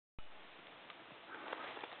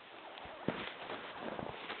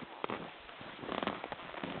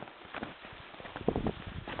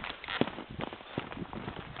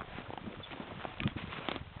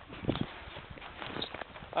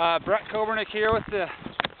Brett Kobernick here with the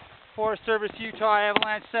Forest Service Utah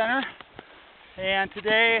Avalanche Center, and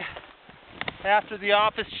today after the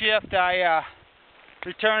office shift I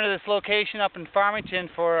returned to this location up in Farmington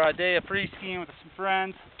for a day of free skiing with some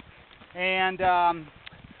friends, and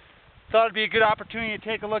thought it'd be a good opportunity to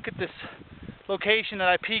take a look at this location that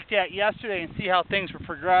I peaked at yesterday and see how things were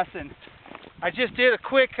progressing. I just did a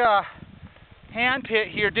quick hand pit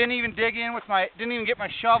here, didn't even get my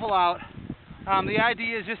shovel out. The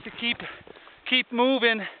idea is just to keep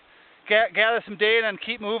moving, gather some data and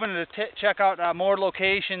keep moving to check out more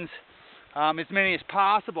locations, as many as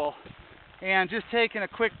possible. And just taking a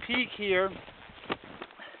quick peek here,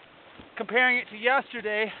 comparing it to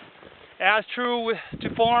yesterday, as true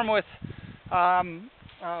to form with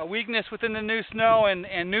weakness within the new snow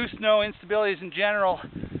and new snow instabilities in general.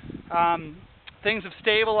 Things have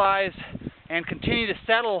stabilized and continue to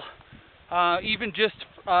settle even just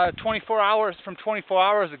 24 hours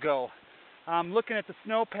ago. Looking at the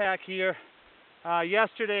snowpack here,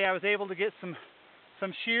 yesterday I was able to get some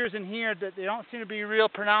shears in here that they don't seem to be real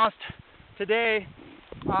pronounced today.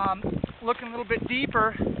 Looking a little bit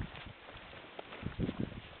deeper,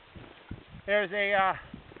 there's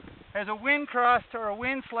a wind crust or a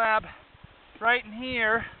wind slab right in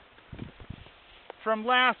here from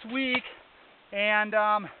last week, and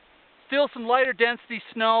still some lighter density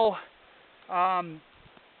snow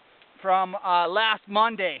from last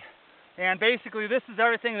Monday. And basically this is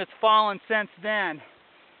everything that's fallen since then.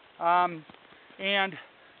 And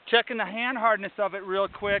checking the hand hardness of it real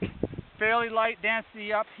quick, fairly light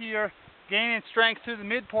density up here, gaining strength through the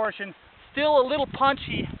mid portion, still a little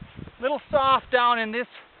punchy, little soft down in this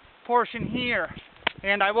portion here.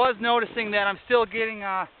 And I was noticing that I'm still getting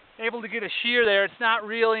able to get a shear there. It's not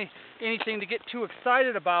really anything to get too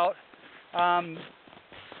excited about,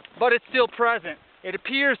 but it's still present. It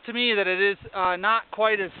appears to me that it is not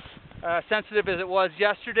quite as sensitive as it was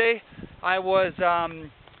yesterday. I was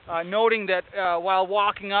noting that while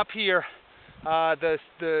walking up here, the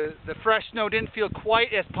fresh snow didn't feel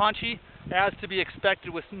quite as punchy as to be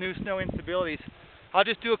expected with new snow instabilities. I'll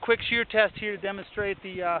just do a quick shear test here to demonstrate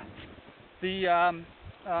the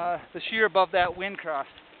shear above that wind crust.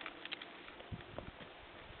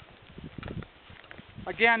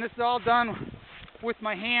 Again, this is all done with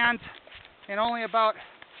my hands, and only about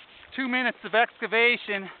 2 minutes of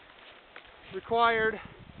excavation required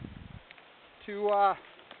to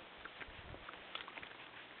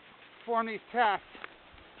perform these tests.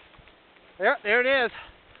 There it is,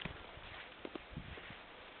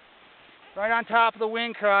 right on top of the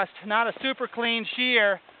wind crust. Not a super clean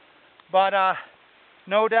shear, but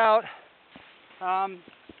no doubt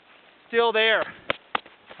still there.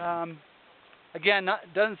 Again,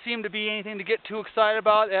 doesn't seem to be anything to get too excited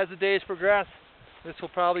about. As the days progress, this will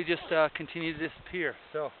probably just continue to disappear.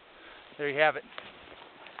 So there you have it.